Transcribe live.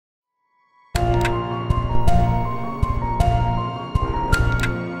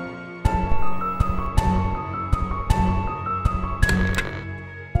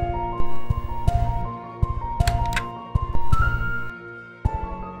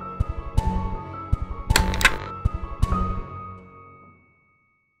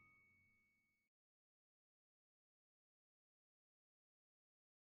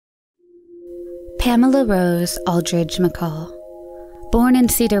Pamela Rose Aldridge McCall. Born in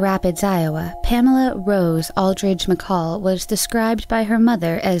Cedar Rapids, Iowa, Pamela Rose Aldridge McCall was described by her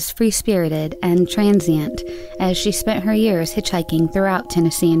mother as free-spirited and transient, as she spent her years hitchhiking throughout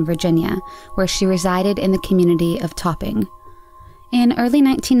Tennessee and Virginia, where she resided in the community of Topping. In early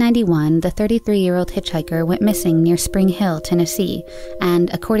 1991, the 33-year-old hitchhiker went missing near Spring Hill, Tennessee, and,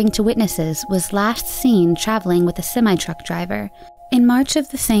 according to witnesses, was last seen traveling with a semi-truck driver. In March of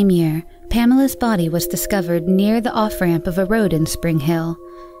the same year, Pamela's body was discovered near the off-ramp of a road in Spring Hill.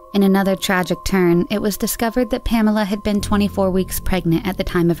 In another tragic turn, it was discovered that Pamela had been 24 weeks pregnant at the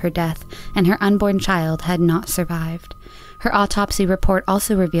time of her death, and her unborn child had not survived. Her autopsy report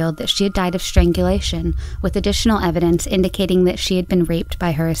also revealed that she had died of strangulation, with additional evidence indicating that she had been raped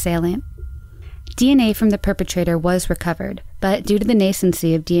by her assailant. DNA from the perpetrator was recovered, but due to the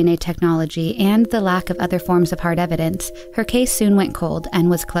nascency of DNA technology and the lack of other forms of hard evidence, her case soon went cold and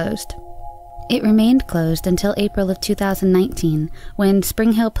was closed. It remained closed until April of 2019, when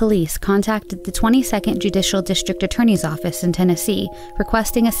Spring Hill Police contacted the 22nd Judicial District Attorney's Office in Tennessee,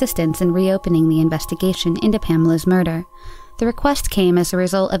 requesting assistance in reopening the investigation into Pamela's murder. The request came as a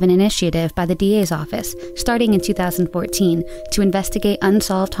result of an initiative by the DA's office, starting in 2014, to investigate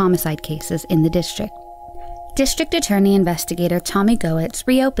unsolved homicide cases in the district. District Attorney Investigator Tommy Goetz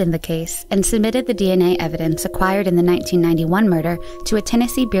reopened the case and submitted the DNA evidence acquired in the 1991 murder to a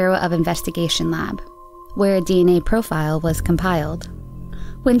Tennessee Bureau of Investigation lab, where a DNA profile was compiled.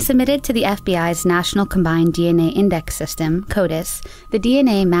 When submitted to the FBI's National Combined DNA Index System, CODIS, the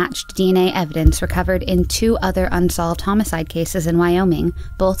DNA matched DNA evidence recovered in two other unsolved homicide cases in Wyoming,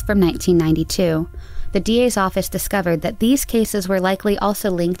 both from 1992. The DA's office discovered that these cases were likely also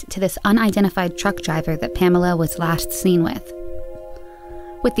linked to this unidentified truck driver that Pamela was last seen with.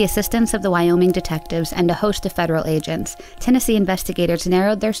 With the assistance of the Wyoming detectives and a host of federal agents, Tennessee investigators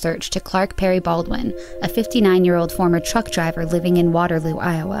narrowed their search to Clark Perry Baldwin, a 59-year-old former truck driver living in Waterloo,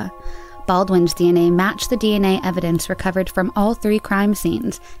 Iowa. Baldwin's DNA matched the DNA evidence recovered from all three crime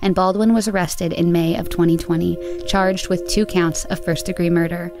scenes, and Baldwin was arrested in May of 2020, charged with 2 counts of first-degree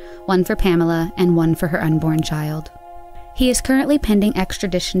murder, one for Pamela and one for her unborn child. He is currently pending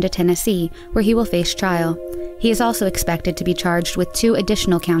extradition to Tennessee, where he will face trial. He is also expected to be charged with 2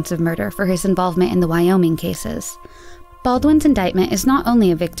 additional counts of murder for his involvement in the Wyoming cases. Baldwin's indictment is not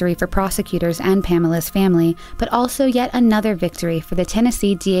only a victory for prosecutors and Pamela's family, but also yet another victory for the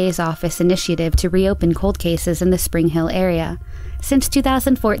Tennessee DA's office initiative to reopen cold cases in the Spring Hill area. Since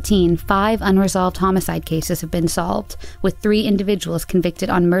 2014, 5 unresolved homicide cases have been solved, with 3 individuals convicted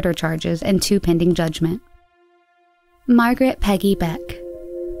on murder charges and 2 pending judgment. Margaret Peggy Beck.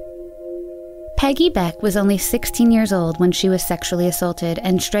 Peggy Beck was only 16 years old when she was sexually assaulted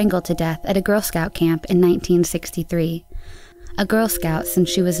and strangled to death at a Girl Scout camp in 1963. A Girl Scout since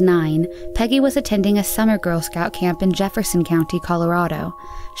she was 9, Peggy was attending a summer Girl Scout camp in Jefferson County, Colorado.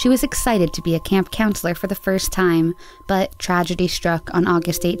 She was excited to be a camp counselor for the first time, but tragedy struck on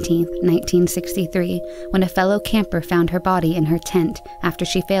August 18, 1963, when a fellow camper found her body in her tent after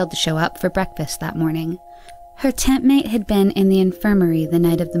she failed to show up for breakfast that morning. Her tent mate had been in the infirmary the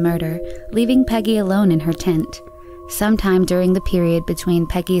night of the murder, leaving Peggy alone in her tent. Sometime during the period between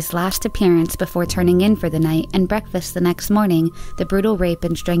Peggy's last appearance before turning in for the night and breakfast the next morning, the brutal rape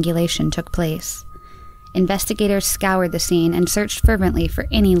and strangulation took place. Investigators scoured the scene and searched fervently for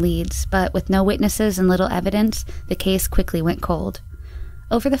any leads, but with no witnesses and little evidence, the case quickly went cold.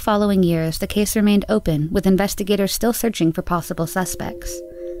 Over the following years, the case remained open, with investigators still searching for possible suspects.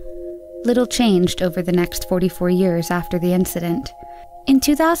 Little changed over the next 44 years after the incident. In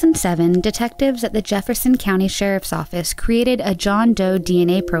 2007, detectives at the Jefferson County Sheriff's Office created a John Doe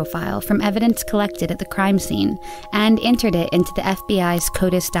DNA profile from evidence collected at the crime scene and entered it into the FBI's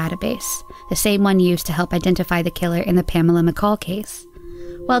CODIS database, the same one used to help identify the killer in the Pamela McCall case.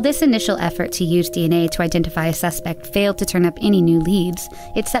 While this initial effort to use DNA to identify a suspect failed to turn up any new leads,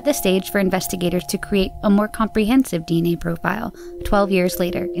 it set the stage for investigators to create a more comprehensive DNA profile 12 years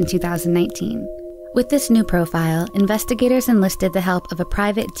later in 2019. With this new profile, investigators enlisted the help of a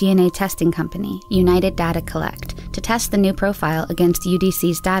private DNA testing company, United Data Collect, to test the new profile against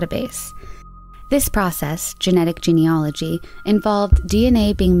UDC's database. This process, genetic genealogy, involved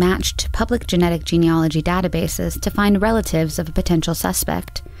DNA being matched to public genetic genealogy databases to find relatives of a potential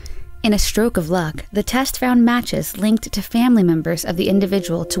suspect. In a stroke of luck, the test found matches linked to family members of the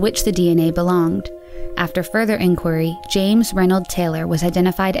individual to which the DNA belonged. After further inquiry, James Reynold Taylor was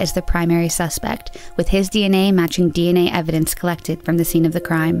identified as the primary suspect, with his DNA matching DNA evidence collected from the scene of the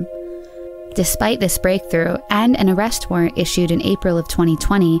crime. Despite this breakthrough and an arrest warrant issued in April of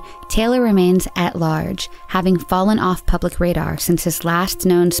 2020, Taylor remains at large, having fallen off public radar since his last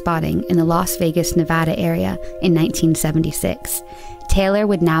known spotting in the Las Vegas, Nevada area in 1976. Taylor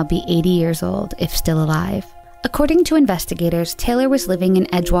would now be 80 years old if still alive. According to investigators, Taylor was living in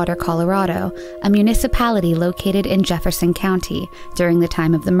Edgewater, Colorado, a municipality located in Jefferson County, during the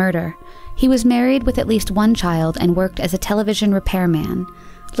time of the murder. He was married with at least one child and worked as a television repairman.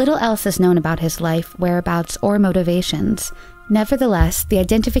 Little else is known about his life, whereabouts, or motivations. Nevertheless, the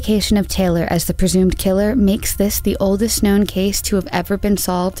identification of Taylor as the presumed killer makes this the oldest known case to have ever been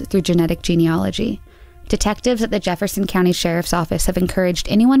solved through genetic genealogy. Detectives at the Jefferson County Sheriff's Office have encouraged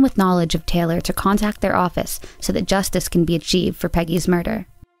anyone with knowledge of Taylor to contact their office so that justice can be achieved for Peggy's murder.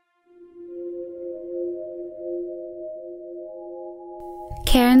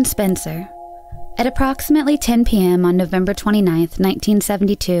 Karen Spencer. At approximately 10 p.m. on November 29,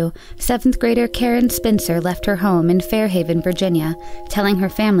 1972, 7th grader Karen Spencer left her home in Fairhaven, Virginia, telling her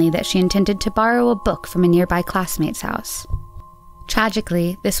family that she intended to borrow a book from a nearby classmate's house.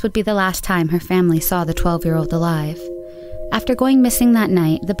 Tragically, this would be the last time her family saw the 12-year-old alive. After going missing that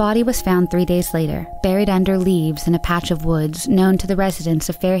night, the body was found 3 days later, buried under leaves in a patch of woods known to the residents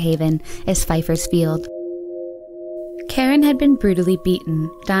of Fairhaven as Pfeiffer's Field. Karen had been brutally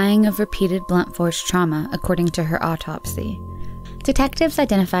beaten, dying of repeated blunt force trauma, according to her autopsy. Detectives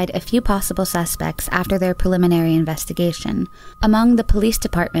identified a few possible suspects after their preliminary investigation. Among the police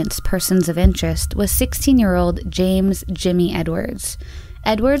department's persons of interest was 16-year-old James "Jimmy" Edwards.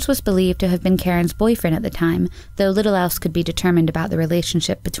 Edwards was believed to have been Karen's boyfriend at the time, though little else could be determined about the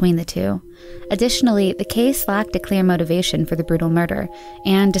relationship between the two. Additionally, the case lacked a clear motivation for the brutal murder,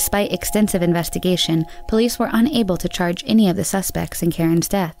 and despite extensive investigation, police were unable to charge any of the suspects in Karen's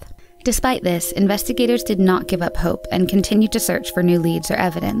death. Despite this, investigators did not give up hope and continued to search for new leads or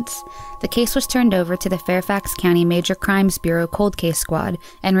evidence. The case was turned over to the Fairfax County Major Crimes Bureau Cold Case Squad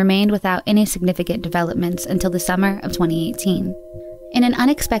and remained without any significant developments until the summer of 2018. In an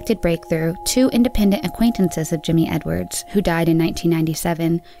unexpected breakthrough, 2 independent acquaintances of Jimmy Edwards, who died in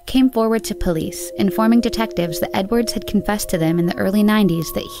 1997, came forward to police, informing detectives that Edwards had confessed to them in the early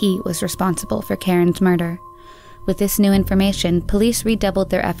 90s that he was responsible for Karen's murder. With this new information, police redoubled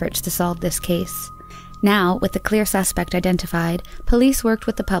their efforts to solve this case. Now, with the clear suspect identified, police worked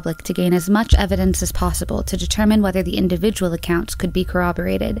with the public to gain as much evidence as possible to determine whether the individual accounts could be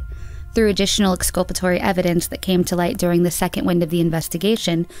corroborated. Through additional exculpatory evidence that came to light during the second wind of the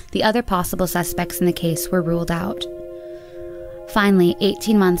investigation, the other possible suspects in the case were ruled out. Finally,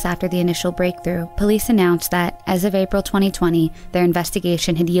 18 months after the initial breakthrough, police announced that, as of April 2020, their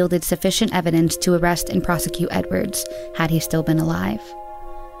investigation had yielded sufficient evidence to arrest and prosecute Edwards, had he still been alive.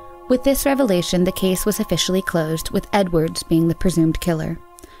 With this revelation, the case was officially closed, with Edwards being the presumed killer.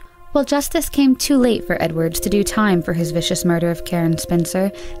 While justice came too late for Edwards to do time for his vicious murder of Karen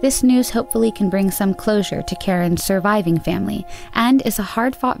Spencer, this news hopefully can bring some closure to Karen's surviving family, and is a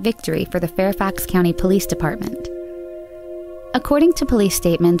hard-fought victory for the Fairfax County Police Department. According to police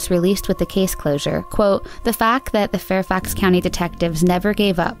statements released with the case closure, quote, "The fact that the Fairfax County detectives never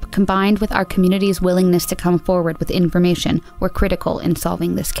gave up, combined with our community's willingness to come forward with information, were critical in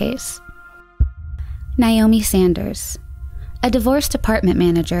solving this case." Naomi Sanders. A divorced apartment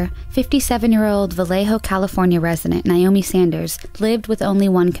manager, 57-year-old Vallejo, California resident Naomi Sanders lived with only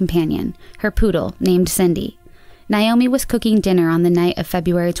one companion, her poodle, named Cindy. Naomi was cooking dinner on the night of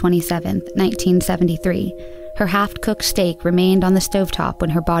February 27, 1973. Her half-cooked steak remained on the stovetop when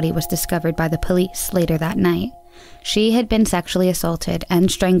her body was discovered by the police later that night. She had been sexually assaulted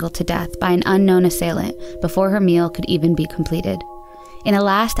and strangled to death by an unknown assailant before her meal could even be completed. In a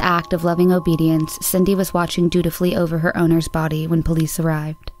last act of loving obedience, Cindy was watching dutifully over her owner's body when police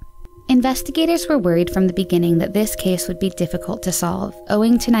arrived. Investigators were worried from the beginning that this case would be difficult to solve,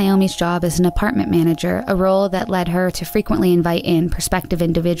 owing to Naomi's job as an apartment manager, a role that led her to frequently invite in prospective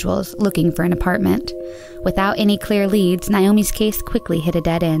individuals looking for an apartment. Without any clear leads, Naomi's case quickly hit a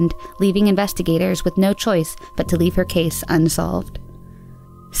dead end, leaving investigators with no choice but to leave her case unsolved.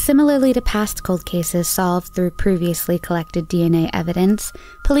 Similarly to past cold cases solved through previously collected DNA evidence,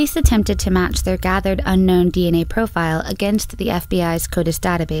 police attempted to match their gathered unknown DNA profile against the FBI's CODIS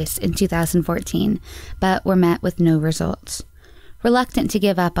database in 2014, but were met with no results. Reluctant to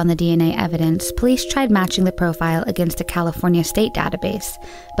give up on the DNA evidence, police tried matching the profile against a California state database,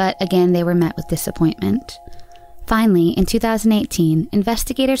 but again they were met with disappointment. Finally, in 2018,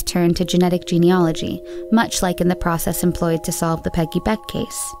 investigators turned to genetic genealogy, much like in the process employed to solve the Peggy Beck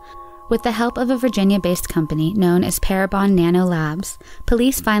case. With the help of a Virginia-based company known as Parabon Nano Labs,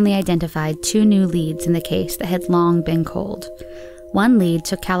 police finally identified 2 new leads in the case that had long been cold. One lead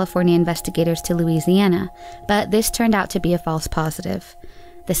took California investigators to Louisiana, but this turned out to be a false positive.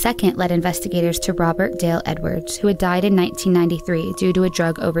 The second led investigators to Robert Dale Edwards, who had died in 1993 due to a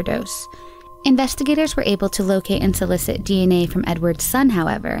drug overdose. Investigators were able to locate and solicit DNA from Edwards' son,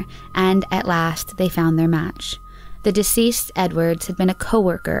 however, and at last they found their match. The deceased Edwards had been a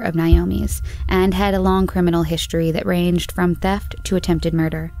co-worker of Naomi's and had a long criminal history that ranged from theft to attempted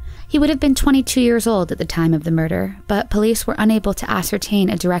murder. He would have been 22 years old at the time of the murder, but police were unable to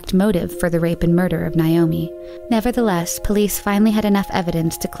ascertain a direct motive for the rape and murder of Naomi. Nevertheless, police finally had enough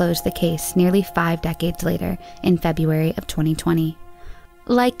evidence to close the case nearly 5 decades later, in February of 2020.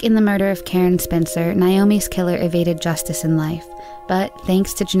 Like in the murder of Karen Spencer, Naomi's killer evaded justice in life, but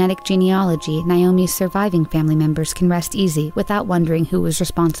thanks to genetic genealogy, Naomi's surviving family members can rest easy without wondering who was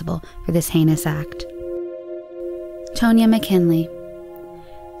responsible for this heinous act. Tonya McKinley.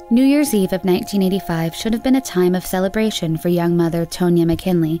 New Year's Eve of 1985 should have been a time of celebration for young mother Tonya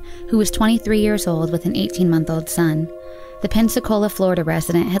McKinley, who was 23 years old with an 18-month-old son. The Pensacola, Florida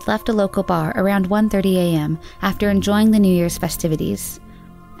resident had left a local bar around 1:30 a.m. after enjoying the New Year's festivities.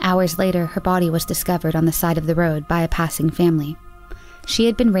 Hours later, her body was discovered on the side of the road by a passing family. She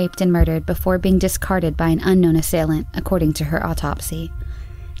had been raped and murdered before being discarded by an unknown assailant, according to her autopsy.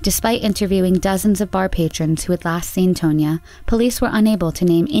 Despite interviewing dozens of bar patrons who had last seen Tonya, police were unable to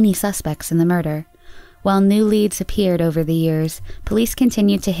name any suspects in the murder. While new leads appeared over the years, police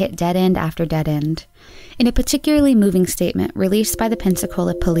continued to hit dead end after dead end. In a particularly moving statement released by the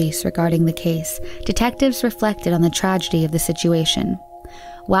Pensacola police regarding the case, detectives reflected on the tragedy of the situation.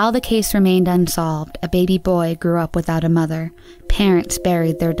 While the case remained unsolved, a baby boy grew up without a mother, parents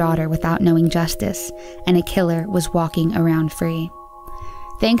buried their daughter without knowing justice, and a killer was walking around free.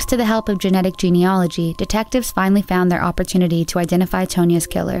 Thanks to the help of genetic genealogy, detectives finally found their opportunity to identify Tonya's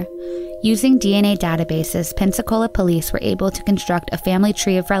killer. Using DNA databases, Pensacola police were able to construct a family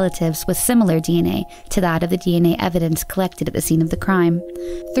tree of relatives with similar DNA to that of the DNA evidence collected at the scene of the crime.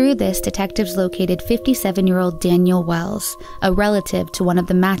 Through this, detectives located 57-year-old Daniel Wells, a relative to one of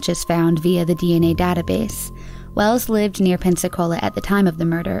the matches found via the DNA database. Wells lived near Pensacola at the time of the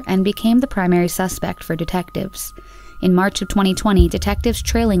murder and became the primary suspect for detectives. In March of 2020, detectives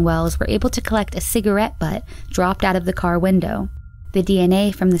trailing Wells were able to collect a cigarette butt dropped out of the car window. The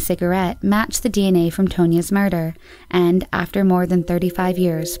DNA from the cigarette matched the DNA from Tonya's murder, and after more than 35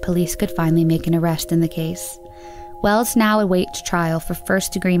 years, police could finally make an arrest in the case. Wells now awaits trial for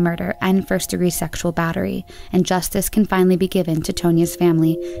first-degree murder and first-degree sexual battery, and justice can finally be given to Tonya's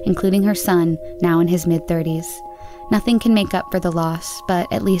family, including her son, now in his mid-30s. Nothing can make up for the loss, but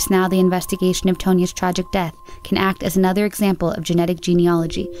at least now the investigation of Tonya's tragic death can act as another example of genetic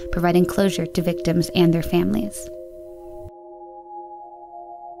genealogy, providing closure to victims and their families.